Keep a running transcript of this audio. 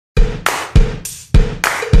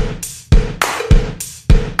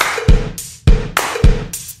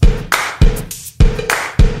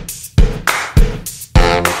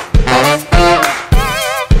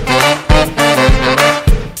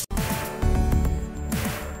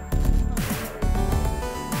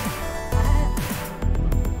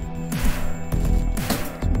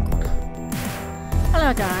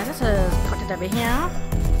Hello guys, this is Cotted over here.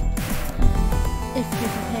 If you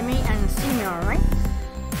can hear me and see me alright.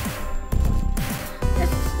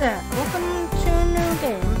 Welcome to a new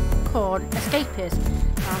game called Escapists.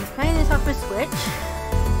 I'm playing this off a Switch.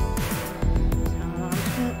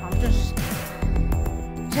 So I'm just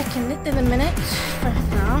checking it in a minute. For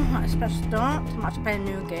now, let's press start. I'm about to play a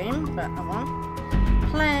new game, but I won't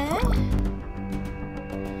play.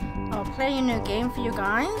 I'll play a new game for you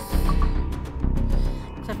guys.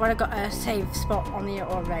 So I've already got a save spot on here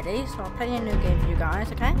already, so I'll play a new game for you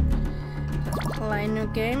guys, okay? Let's play a new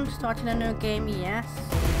game, starting a new game, yes.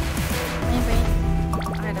 Maybe,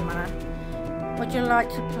 I don't matter. Would you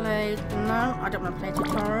like to play, no, I don't want to play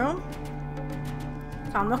tutorial.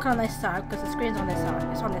 So I'm looking on this side, because the screen's on this side,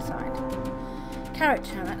 it's on this side.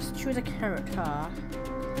 Character, let's choose a character.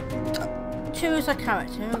 Choose a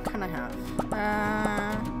character, who can I have?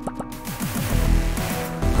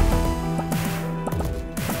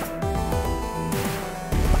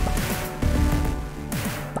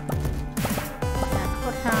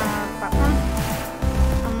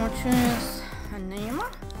 Choose a name.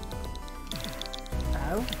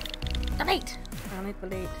 No. Delete! I need to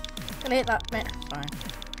delete. Delete that bit. Sorry.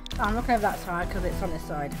 Oh, I'm looking at that side because it's on this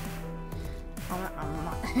side. I'm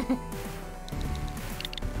not.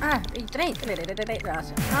 Delete that.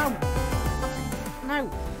 No. No.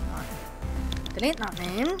 Right. Delete that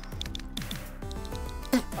name.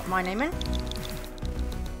 Put my name in.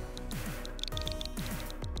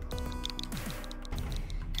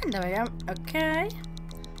 And there we go. Okay.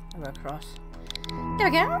 I'll go across. There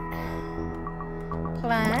we go.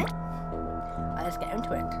 Play. Let's get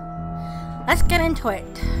into it. Let's get into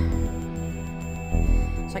it.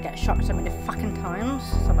 So I get shot so many fucking times.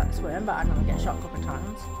 So about to swim, but I don't get shot a couple of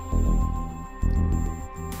times.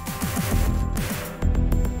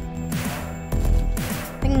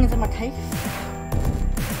 Things in my case.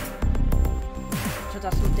 Should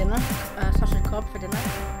have some dinner. Sausage club for dinner.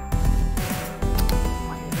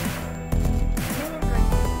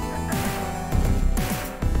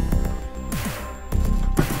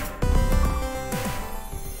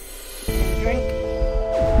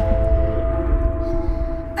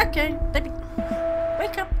 Okay, baby.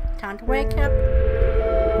 Wake up. Time to wake up.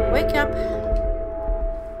 Wake up.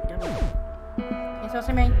 You still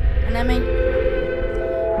see me? And then me.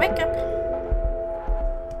 Wake up.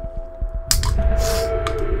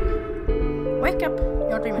 Wake up.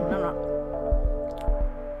 You're dreaming. No, I'm not.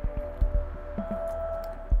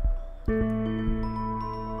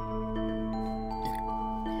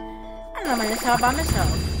 And I'm in this all by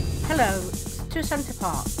myself. Hello to Centre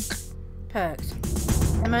Park. Perks.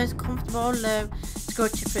 The most comfortable low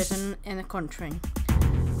security prison in the country.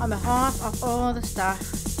 On behalf of all the staff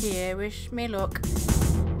here, wish me luck.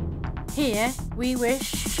 Here, we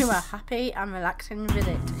wish you a happy and relaxing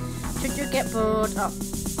visit. Should you get bored of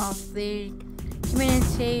the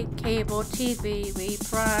community cable TV, we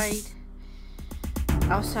pride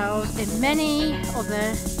ourselves in many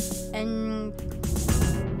other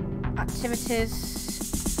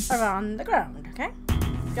activities around the ground. Okay,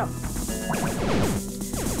 go.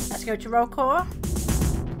 Let's go to roll call.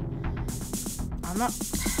 I'm not.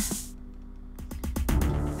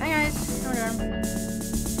 Hey guys, how are you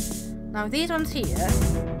doing? Now these ones here,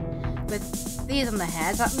 with these on the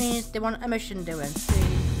heads, that means they want a mission doing. See?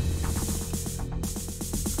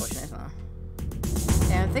 Unfortunately, it's not.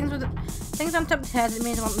 Yeah, things on top of the heads, it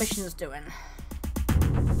means they want missions doing.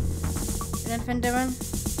 Anything doing?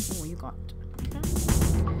 Oh, you got. Okay.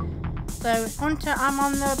 So, Hunter, I'm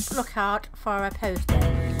on the lookout for a poster.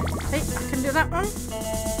 See, I can do that one.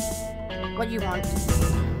 What do you want?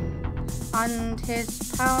 And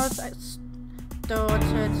his powers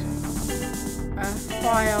extorted a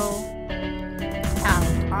file out.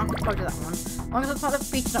 I can probably do that one. As long as it's not the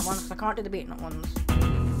beaten up ones, because I can't do the beaten up ones.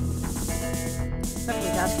 Some of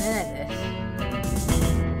you guys can edit this.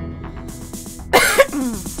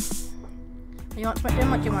 You want to make doing?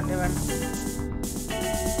 What do you want doing?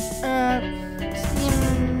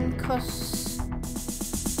 Steam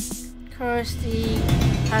Kirsty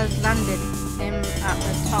has landed him at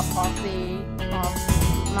the top of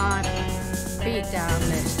my beatdown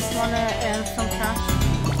list. Wanna earn some cash?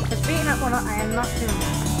 Because beating up one, I am not doing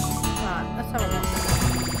that. Right, let's have a look.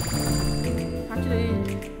 Actually,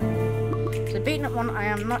 so beating up one, I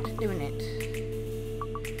am not doing it.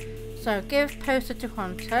 So give poster to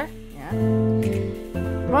Hunter. Yeah.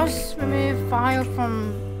 Ross, remove file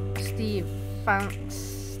from Steve. Thanks,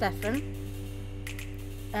 Stefan.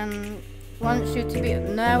 And wants you to beat up.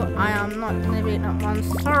 No, I am not going to beat up ones.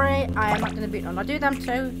 Sorry, I am not going to beat up. I do them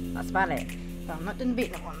too. That's about it. But I'm not doing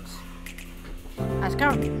beating up ones. Let's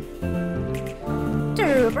go. 2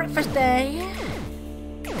 Woo! Breakfast day!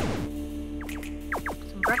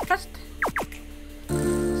 Some breakfast.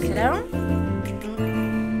 Sit down.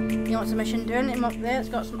 You know what's the mission doing? Him up there, it's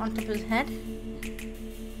got some on top of his head.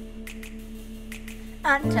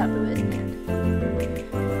 On top of his head.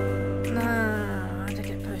 Nah, I take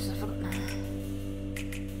it posters, I forgot now.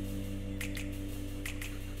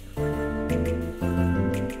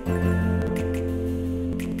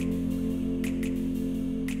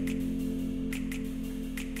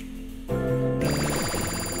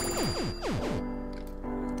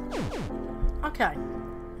 Okay.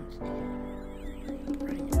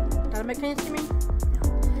 Did I make sense to me? No.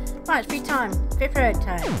 Right, it's free time. Free period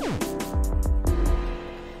time.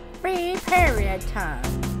 Free period time.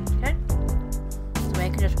 Okay? So we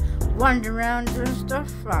can just wander around doing stuff.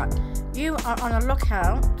 Right. You are on a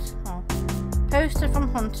lookout. Oh. Poster from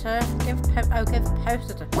Hunter. Give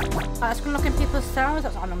poster to. Right, let's go look in people's cells.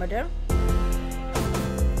 That's what I'm gonna do.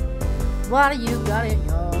 What do you got in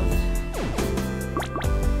yours?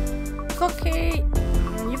 Cookie.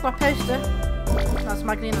 You've got a poster. That's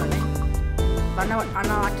magazine on it. But I know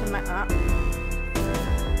how to make that.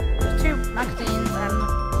 There's 2 magazines and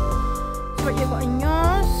see what you've got in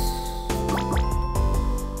yours.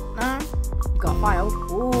 No? You got a file.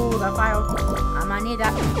 Ooh, got a file. I might need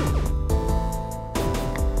that.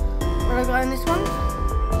 What have I got in this one?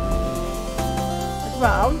 As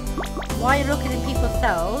well, while you're looking in people's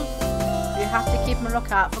cells, you have to keep a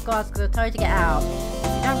lookout for guards because they'll tell you to get out.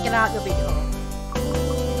 If you don't get out, you'll be caught.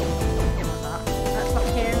 Let's look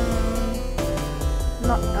here.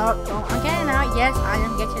 Oh, I'm getting out. Yes, I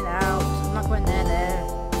am getting out. I'm not going there.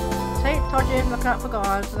 So, told you, look out for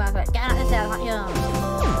guards. And I was like, get out of the cell, not yours.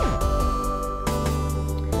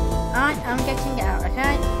 I am getting out,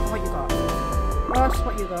 okay? What you got? Ross,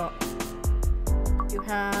 what you got? You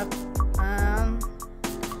have,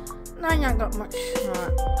 no, you haven't got much.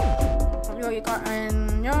 Right. What you got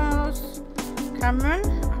in yours? Cameron?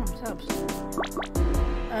 Oh, subs.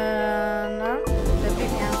 No. They're beat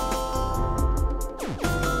me out.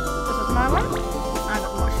 This is my one. I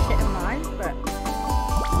got much shit in mine, but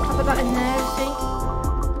I'll put that in there, see?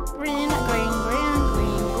 Green.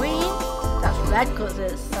 That's red because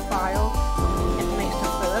it's a file. You can make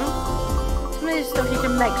stuff for them. Some of these stuff you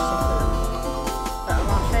can make stuff for them. But I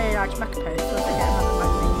won't show you how to make a post so they get another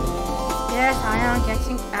magazine. Yes, I am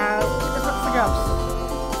getting out. Let's look for jobs.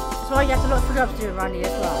 That's why you have to look for jobs to do around here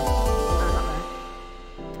as well. No, not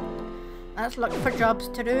there. Let's look for jobs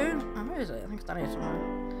to do. Oh, where is it? I think it's down here somewhere.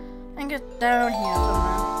 I think it's down here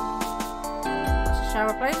somewhere. That's a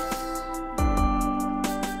shower place.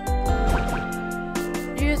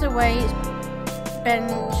 Use a weight,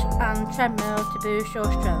 bench and treadmill to boost your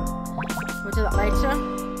strength. We'll do that later.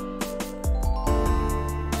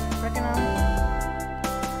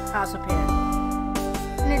 House up here.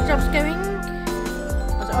 Any jobs going?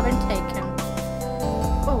 Was it all been taken?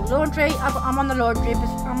 Oh, laundry. I'm on the laundry.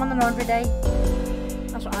 I'm on the laundry day.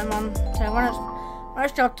 That's what I'm on. So when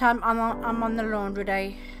it's job time, I'm on the laundry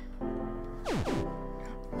day.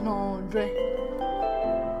 Laundry.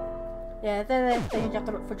 Yeah, they're the things you have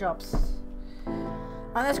to look for jobs.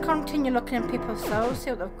 And let's continue looking in people's cells, see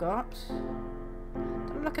what they've got.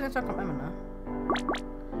 I'm looking at, I can't remember now.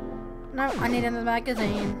 No, I need another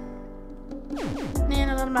magazine. Need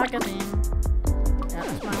another magazine. Yeah,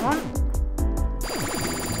 that's my one.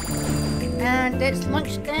 And it's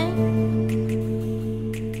lunch day.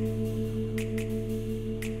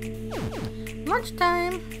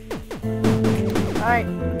 Lunchtime. Alright,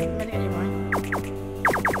 I'm gonna get you mine.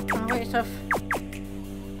 Oh, wait, stuff.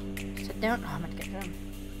 Sit down. Oh, I'm gonna get down.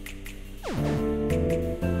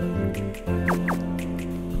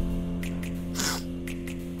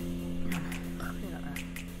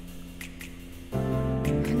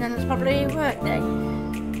 And then it's probably work day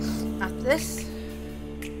after this.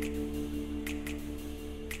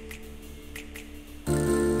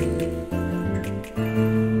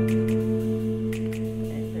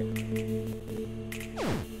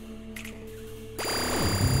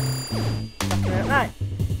 Right,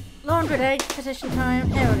 laundry day, position time,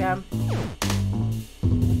 here we go.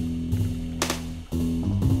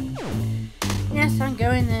 Yes, I'm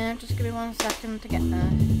going there, just give me 1 second to get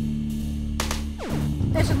there.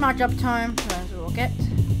 This is my job time, so we'll get.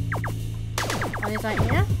 One is out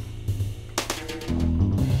here.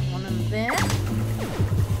 One in there.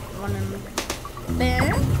 One in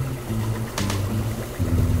there.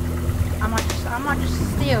 I might just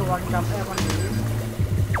steal one job, one of these.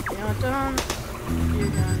 You're done.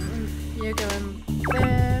 You're going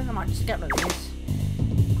there. I might just get rid of these.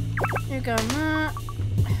 You're going there.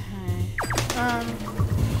 1,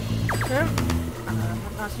 2.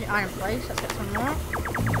 That's the iron place. Let's get some more.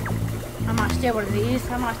 I might steal one of these.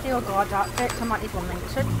 I might steal a guard outfit. I might need one linked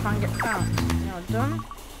to try and get pounds. You're done.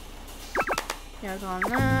 You're going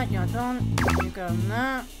there. You're done. You go on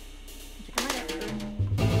there.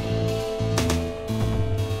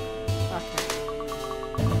 Okay.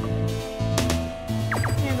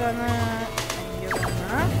 You go on there. And you go on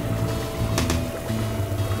there.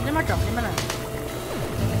 Do my job in a minute.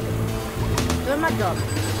 Do my job.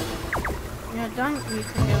 You're done. You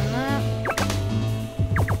can go on there.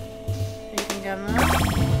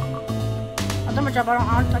 I've done my job. I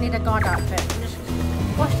need a guard outfit. Just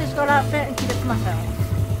wash this guard outfit and keep it for myself.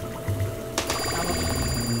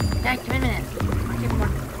 Yeah, give me a minute. I'll keep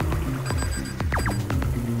one.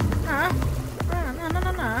 No.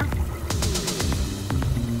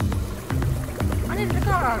 I need a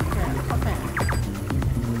guard outfit. Stop it.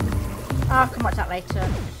 I'll come back to that later.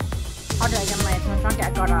 I'll do it again later. I'll try and get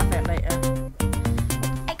a guard outfit later.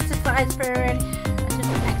 Exercise period. Let's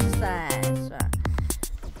just exercise.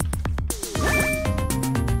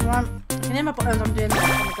 Can you hear my buttons? I'm doing this on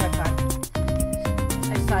the third time.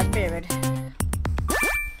 Exercise period.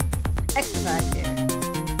 Exercise period.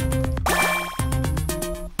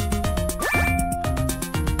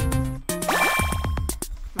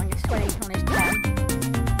 Mine gets 20, one is 10.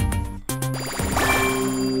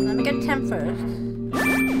 Let me get 10 first.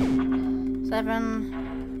 7,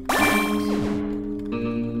 8,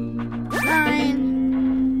 9.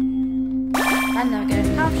 And then we go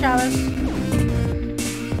half showers.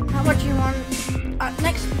 What do you want?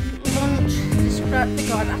 Next lunch, describe the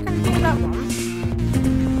guard. I can do that one.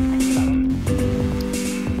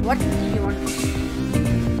 What do you want?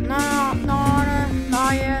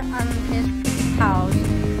 Naya and his pals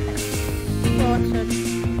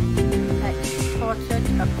extorted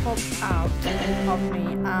a cup out of me.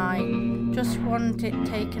 I just want it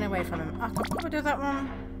taken away from him. I can probably do that one.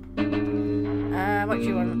 What do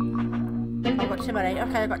you want? I've got too many.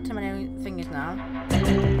 Okay, I've got too many thingies now.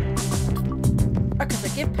 Okay, so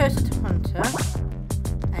give person to hunter.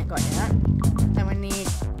 Ain't got it yet. Then we need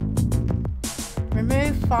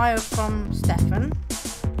remove file from Stefan.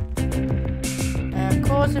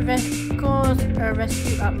 Cause a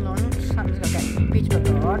rescue at lunch. That means we've got to get beat up a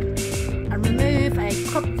guard. And remove a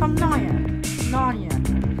cup from Naya.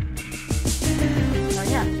 So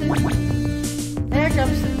yeah. There it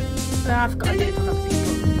goes. So I've got to do it for other people.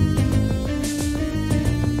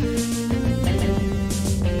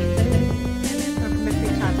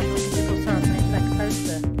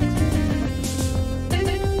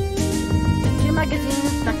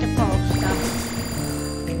 Magazines like a poster.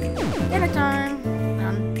 Dinner time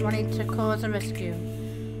and wanting to cause a rescue.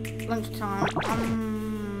 Lunchtime.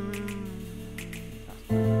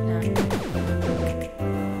 No.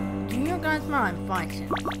 Do you guys mind fighting?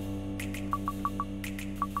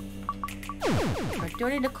 I do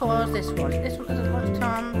need to cause this one. This one is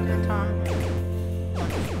lunchtime. Dinner time.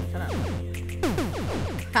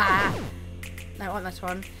 Ha! No, I want this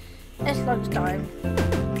one. It's lunchtime.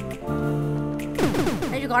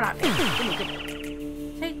 There you got that.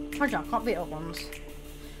 See, told you I can't beat up ones.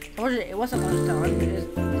 It wasn't lunchtime, it was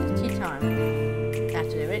tea time. I have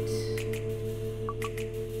to do it.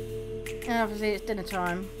 And obviously it's dinner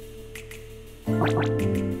time.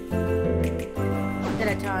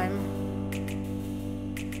 Dinner time.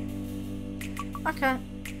 Okay,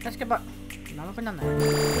 let's get back. No, nothing done there.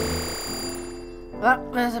 Well,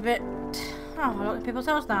 there's a bit. Oh, look at people's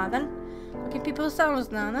cells now then. Look at people's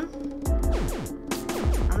cells now then.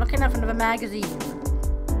 I'm looking at another magazine.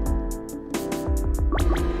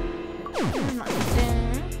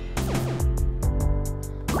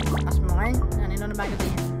 That's mine. I need another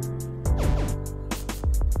magazine.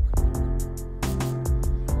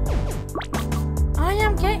 I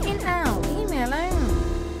am getting out. Leave me alone.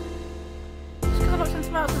 Just because I've got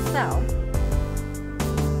something else to sell.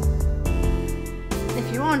 If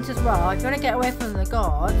you want as well, if you want to get away from the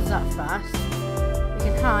guards that fast,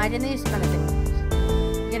 you can hide in these kind of things.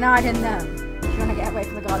 You can hide in them if you want to get away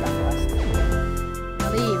from the guard that fast.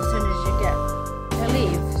 They'll leave as soon as you get. They'll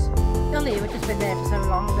leave. It's just been there for so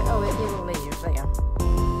long, but oh, it will leave. So yeah.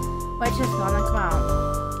 Wait till it's gone and come out.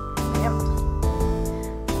 Yep.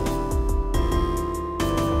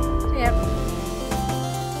 So yep.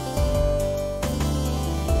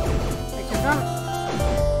 Wait till it's gone.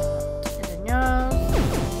 It's in yours.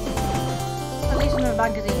 At least in the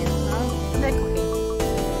magazine, no? And they're cooking.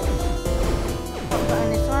 Put in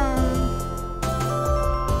this one.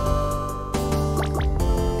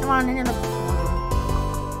 Come on, in another.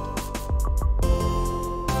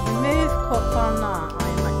 Remove cup on that.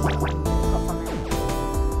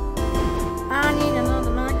 I need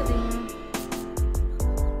another magazine.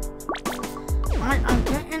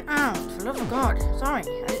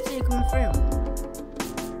 through.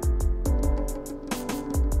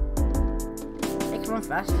 Make it run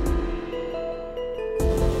fast.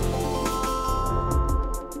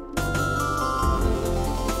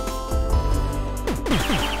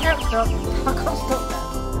 Nope, stop. I got stuck there.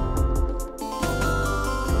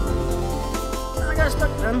 I got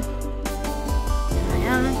stuck then. Here I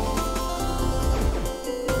am.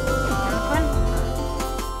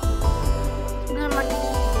 I'm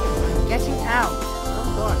getting out.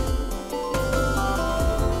 Oh god.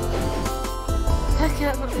 Okay,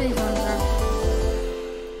 that's what these ones are.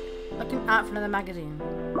 Looking out for another magazine.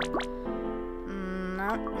 No.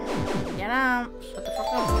 Get out. Shut the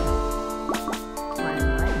fuck up.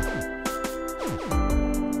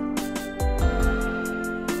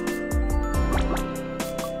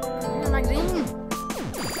 Magazine.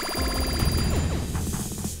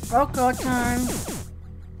 Roll call time.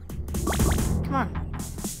 Come on.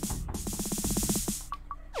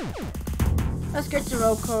 Let's get to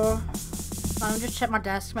roll call. I'll just check my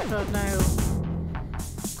desk, make sure there's no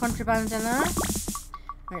contraband in there.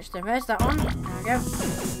 Which there is, that one. There we go.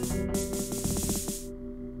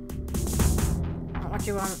 What do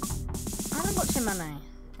you want? I haven't got too many.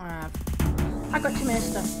 I have. I got too many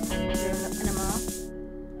stuff to do anymore.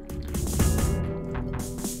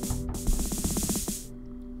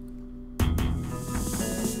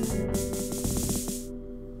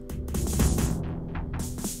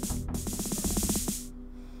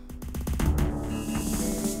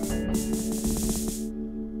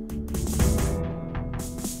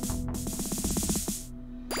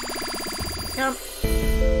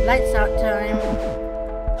 Lights out time.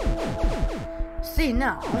 See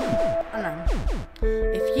now, I know.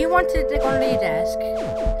 If you wanted to dig under your desk,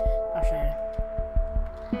 I'll show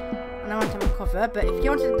you. I don't want to have a cover, but if you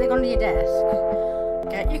wanted to dig under your desk,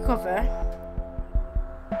 get your cover,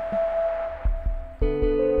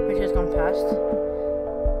 which has gone past.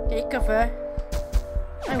 Get your cover.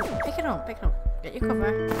 Oh, pick it up, pick it up. Get your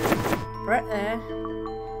cover. Right there.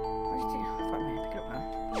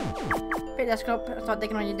 Pick your desk up, start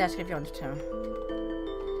digging on your desk if you want to. I'll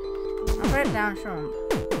put it down, sure.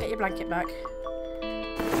 Get your blanket back.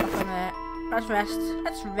 Up on there. Let's rest.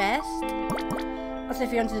 Let's rest. That's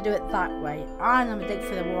if you wanted to do it that way. I'm gonna dig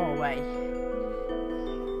for the wall way.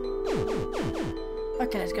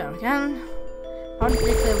 Okay, let's go again. I want to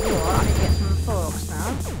dig for the wall. I need to get some forks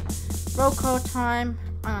now. Roll call time.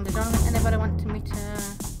 And does anybody want me to?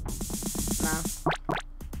 No.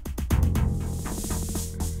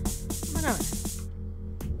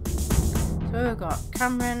 So we've got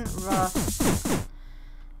Cameron, Ross,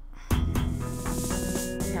 we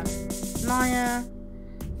have Naya,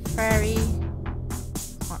 Fairy,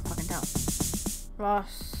 can't fucking tell,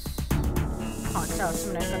 Ross, can't tell, some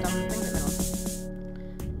of those got dumb things in the middle.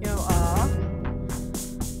 You are,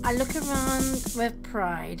 I look around with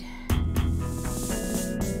pride.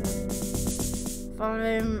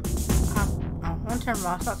 Volume, oh, one turn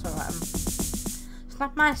Ross, that's alright.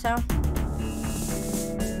 Snap myself.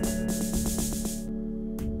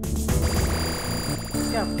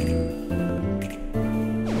 Go.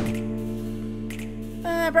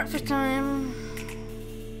 Breakfast time.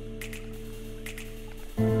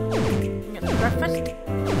 Get some breakfast.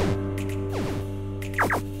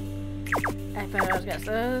 Everybody else gets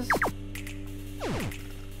theirs.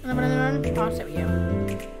 Another one? I'll sit with you.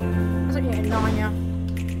 I'll sit with you, Nanya.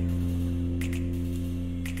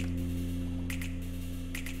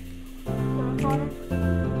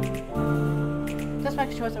 Just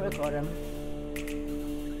make sure it's a recording.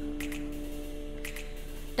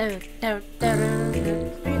 You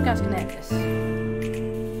guys can edit this.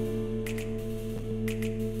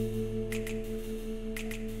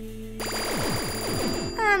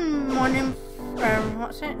 And morning,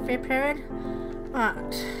 what's it? Free period?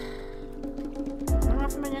 Right.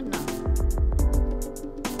 Half a minute now.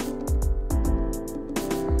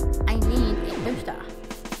 I need a booster.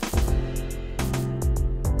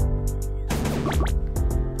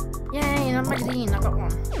 Yay, a magazine, I got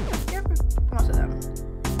one. What's it then?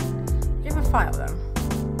 File them.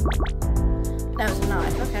 That was a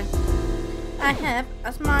knife, okay. I have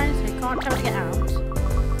as mine, so you can't tell me to get out.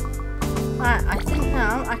 Right, I think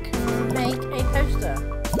now I can make a poster.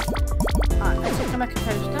 Alright, let's see if I can make a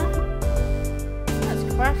poster. Let's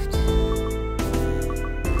craft.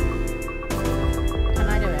 Can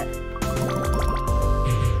I do it?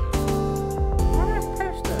 Why do I have a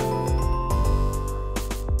poster?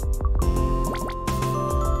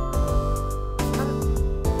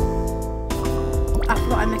 I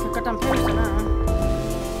thought I'd make a goddamn poster now.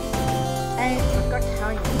 Hey, I've got to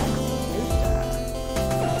tell you, poster.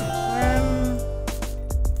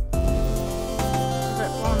 Is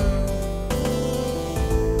it one?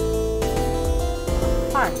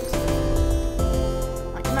 flags.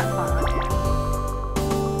 Like, in that far, okay.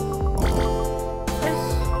 This.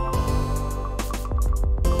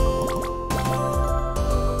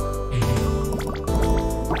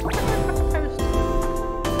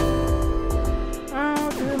 How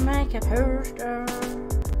to make a poster?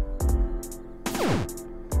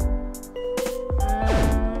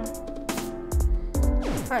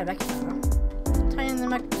 Try back now. Tie in the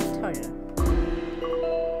magnetic.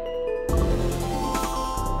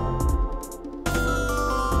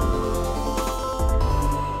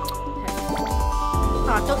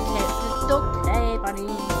 Oh, duct tape. There's duct tape I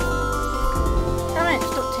need. Damn it,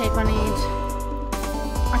 it's duct tape I need.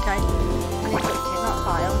 Okay. I need duct tape, not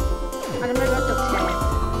file. I'm gonna move on duct tape.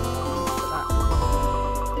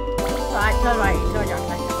 Right, no, right, no, I don't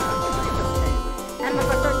like it now. I need duct tape. And I've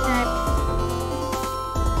got duct tape.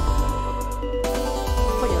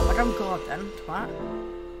 Put you over, I'm God then, twat.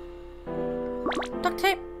 Duct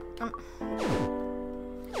tape. I've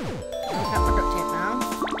got my duct tape now.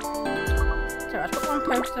 So I put one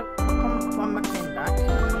poster on my clean back.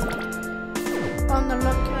 On the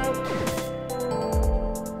lookout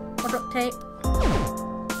for duct tape.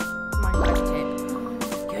 My duct tape.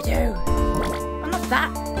 You do. Oh, not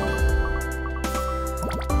that.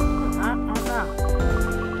 Not that.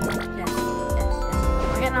 Yes.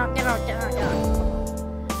 Get out.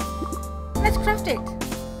 Let's craft it.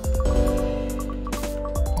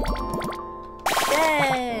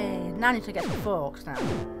 Yay! Now I need to get some forks now.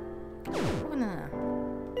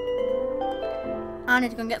 I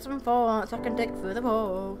need to go and get some forks so I can dig through the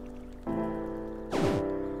hole.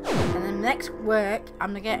 And then next work,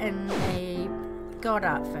 I'm gonna get in a god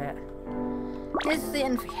outfit. Is the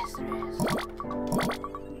info? Yes, there is.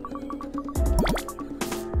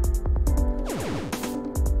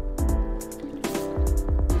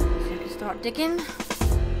 So we can start digging.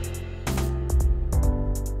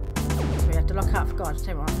 So we have to look out for gods.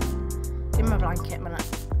 Tell you what. Give me a blanket a minute.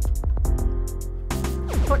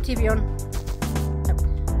 Put TV on. Nope.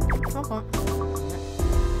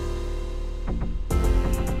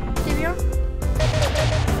 TV on?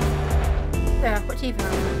 Yeah, put TV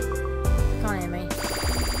on. Can't hear me.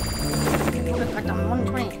 Look like I'm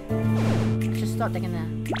 120. Just start digging there.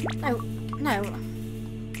 No.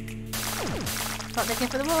 Start digging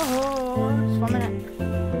for the wall. Just 1 minute.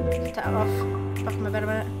 Just take it off. Back in my bed a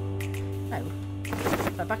minute.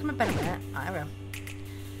 No. Back in my bed a minute. I will.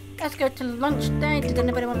 Let's go to lunch day. Did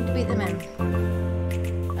anybody want me to beat them in?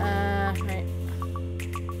 Right.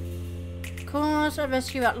 Cause of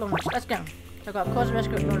rescue at lunch. Let's go. So I've got cause of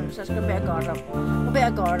rescue at lunch. Let's go beat a guard up. We'll beat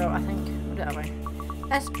a guard up, I think. We'll do it that way.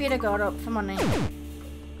 Let's beat a guard up for money.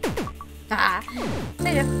 Ah!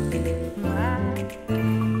 See ya!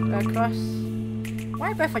 Go across.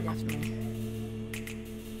 Why are both of you after me?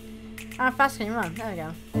 How fast can you run? There we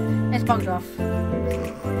go. It's bugged off.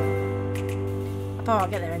 I thought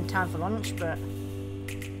I'd get there in time for lunch, but...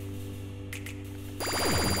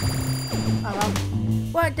 Oh well.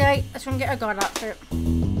 Work day, let's go and get a god outfit.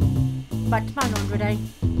 Back to my laundry day.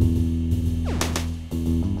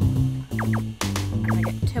 I'm gonna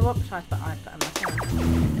get 2 up, so I put on my phone.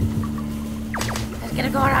 Let's get a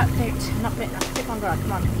god outfit. Not fit, let's pick one god,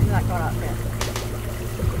 come on, give me that god outfit.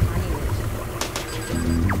 I need it.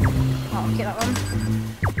 Oh, I'll keep that one.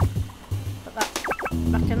 Put that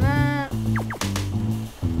back in there.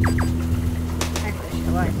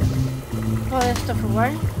 Away. Put all this stuff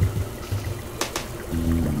away.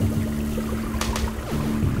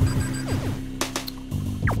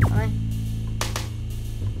 Fine.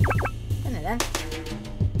 In it then.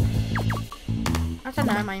 I don't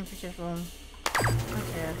know, my infish is wrong.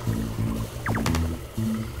 Okay.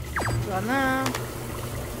 Go on now.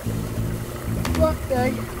 What day?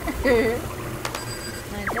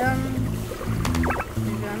 Now done.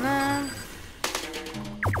 Go on now.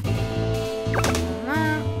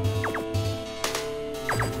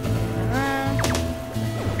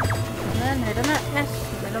 Yes,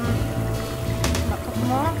 a couple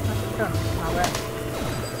more. That's done. Now we're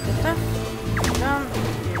good stuff. Done.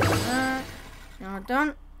 Now done.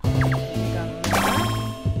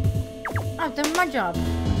 I've done my job.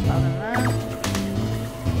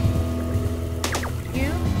 You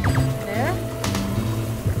there?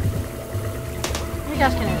 You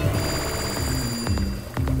guys can do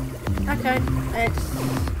it. Okay, it's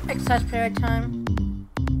exercise period time.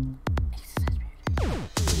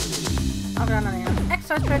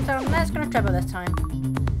 Exercise period time. Let's go to treble this time.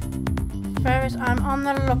 First, I'm on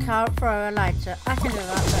the lookout for a lighter. I can do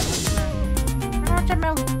that, but hello,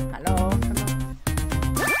 treadmill. Hello, treadmill.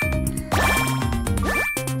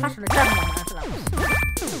 Actually, treadmill.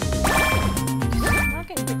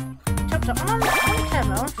 Okay, chop chop. I'm on the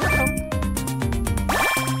treadmill.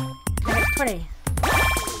 20.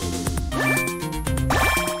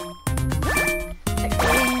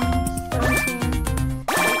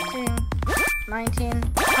 19,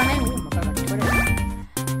 20. Oh my god, that's 20.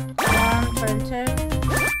 1, 22,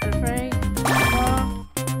 23, 24,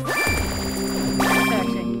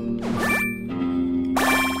 30.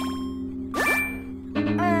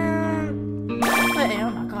 30. Oh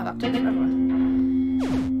my god, that takes forever.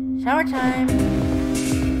 Shower time.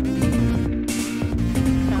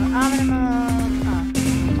 So,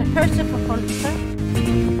 so poster for Hunter.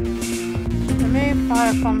 Remove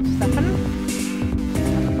fire from Stefan.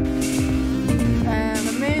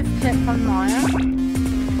 Remove clip from Maya.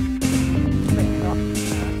 Wait, what?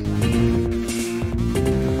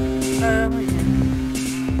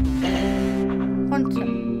 Hunter.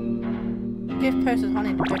 Give posters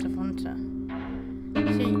honey to go to Hunter.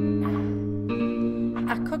 See, I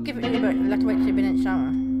could give it to you, but you'll have to wait till you've been in the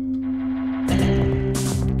shower.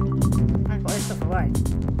 I put this stuff away.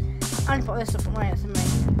 I put this stuff away, it's in my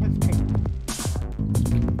inventory.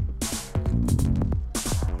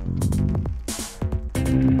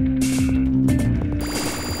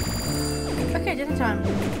 Okay, dinner time.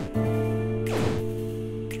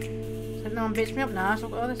 So no one beats me up now, so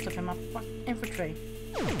I've got all this stuff in my inventory.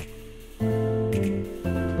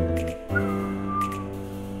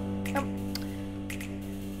 Oh.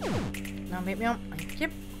 No one beat me up. Thank you.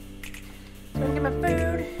 So I'm gonna get my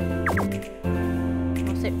food.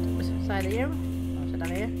 I'll sit beside of you. I'll sit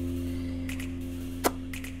down here.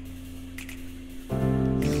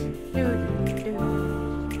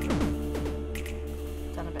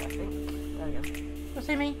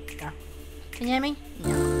 See me? No. Can you hear me? No.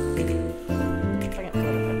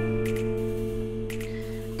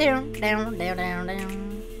 Down, down, down, down, down.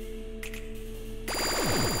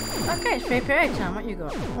 Okay, it's 3 period time. What you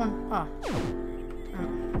got? One. Oh.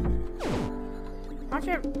 Watch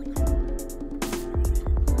it.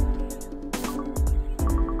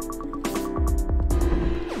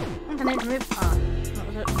 I need to move. Ah. What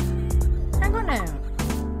was it? Hang on now.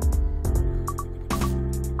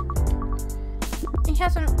 He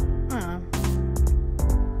hasn't.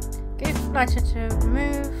 Give lighter to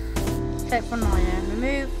remove. Clip from Naya.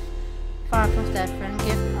 Remove fire from Stefan.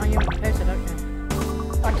 Give. Oh, you want the poster, don't you?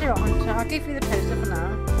 I'll do it, Hunter. I'll give you the poster for now.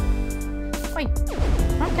 Wait.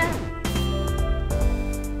 Okay.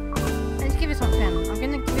 Let's give you something. I'm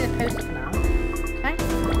going to give you the poster for now. Okay?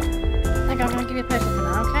 I'm going to give you the poster for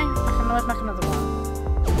now, okay? I can always make another one.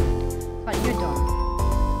 Right, you're done.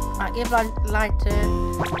 Right, give lighter.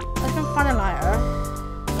 Let's go find a lighter.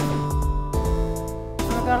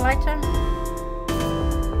 Wanna go lighter?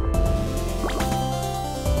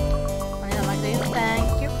 I need a like this. Thank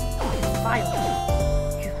you. File.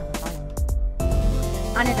 You have a file.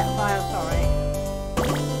 I need that file, sorry.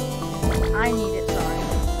 I need it, sorry.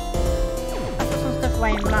 I put some stuff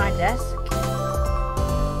away in my desk.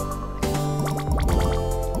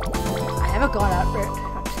 I haven't got a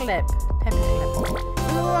clip. Paper clip.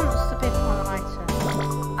 Who wants the paper on the lighter?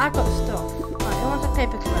 I've got stuff. Right, who wants a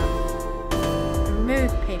paper clip?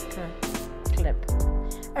 Remove paper clip.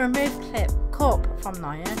 A remove clip. Cup from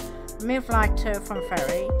Naya. Remove lighter from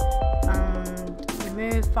Ferry. And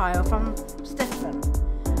remove file from Stefan.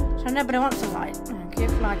 So nobody wants a light.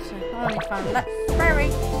 Give lighter. I only found that. Ferry!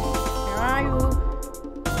 Where are you?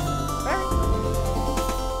 Ferry?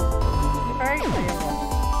 You Ferry? There you go.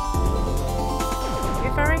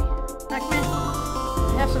 You Ferry? Like me?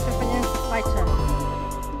 I have something for you. Lighter.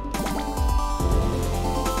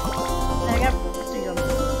 There you go. That's you done.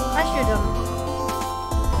 That's you done.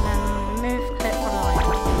 And then remove clip from light.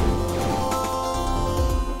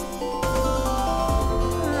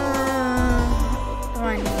 What do I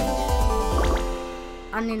need?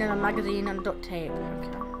 I need a magazine and duct tape.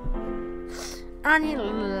 Okay. I need a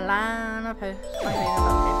line of magazine and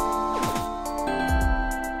duct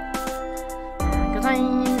tape.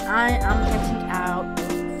 I am getting out of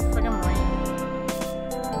friggin' rain.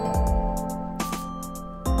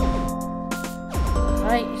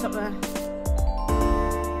 Right, he's up there.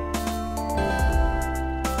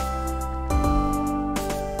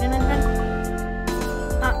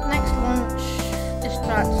 Next lunch,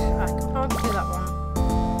 distract. I can probably do that one,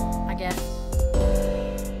 I guess.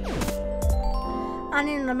 I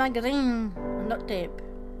need a magazine and duct tape.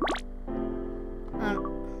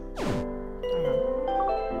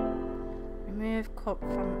 Remove cup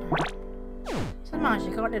from. It's a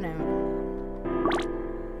magic, I don't know.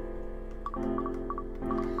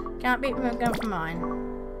 Can't beat me again for mine.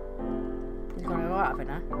 He's gonna go out of it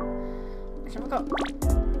now. Which I've got.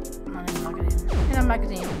 Man, in a magazine. In a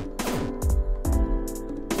magazine.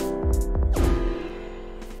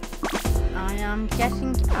 I am am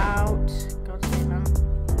getting out. God's sake, man.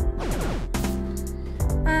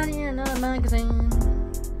 I need another magazine.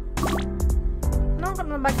 No, I've got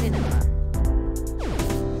no magazine anywhere.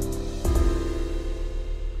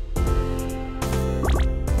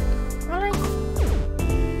 Really?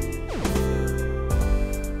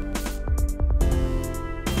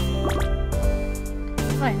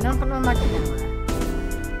 Wait, no, I've got no magazine anywhere.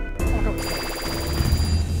 What up?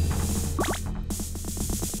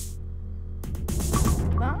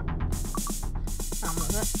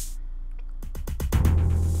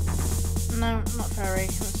 No, not fairy.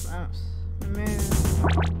 What's else? Remove.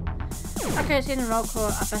 Okay, it's in the roll call.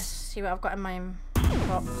 I best see what I've got in my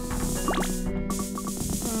box.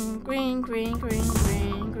 Green, green, green,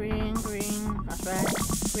 green, green, green. That's red.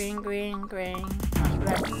 Green, green, green. That's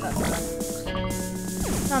red. That's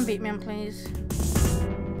red. Don't beat me on, please.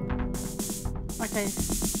 Okay.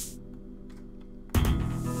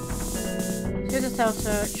 Here's a cell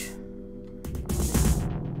search.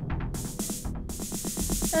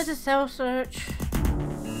 There's a cell search.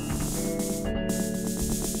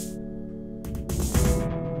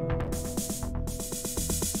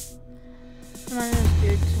 Managed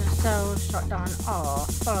due to cells shut down R.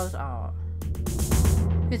 Follows R.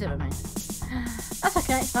 Who's it with me? That's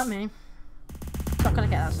okay, it's not me. Not gonna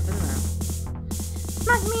get that stuff, isn't it? It's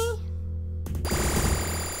not me!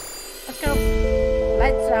 Let's go.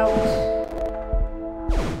 Lights out.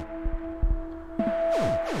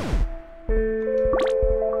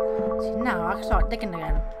 Now I can start digging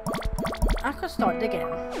again. I could start digging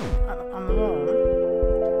on the wall.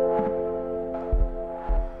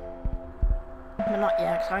 But not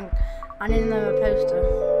yet, because I need another poster.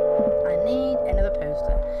 I need another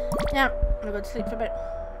poster. Yeah, I'm gonna go to sleep for a bit.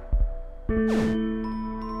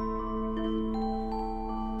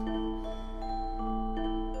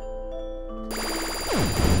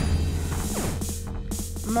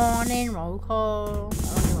 Morning roll call.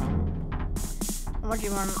 What do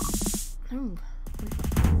you want? Ooh.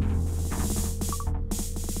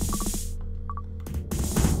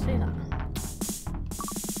 See that?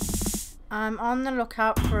 I'm on the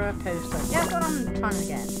lookout for a poster. Yeah, that's what I'm trying to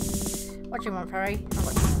get. What do you want, Fairy? Oh,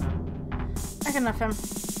 what do you want? I got nothing.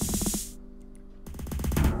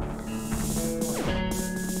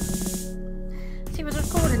 See what's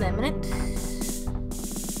recording in a minute.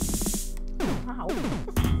 Wow.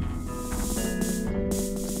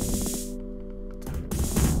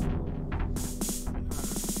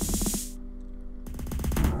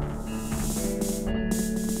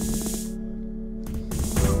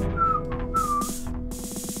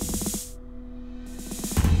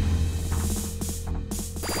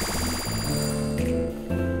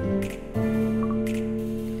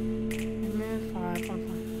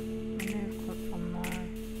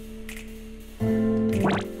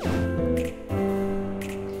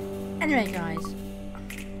 Anyway guys,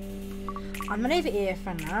 I'm going to leave it here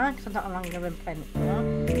for now because I don't know how long I've been playing it for.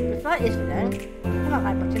 But if you like this video, hit that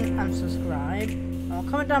like button and subscribe. Or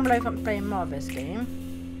comment down below if I'm playing more of this game.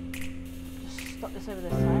 Just stop this over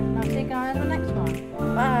this side. And I'll see you guys in the next one.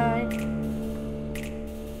 Bye!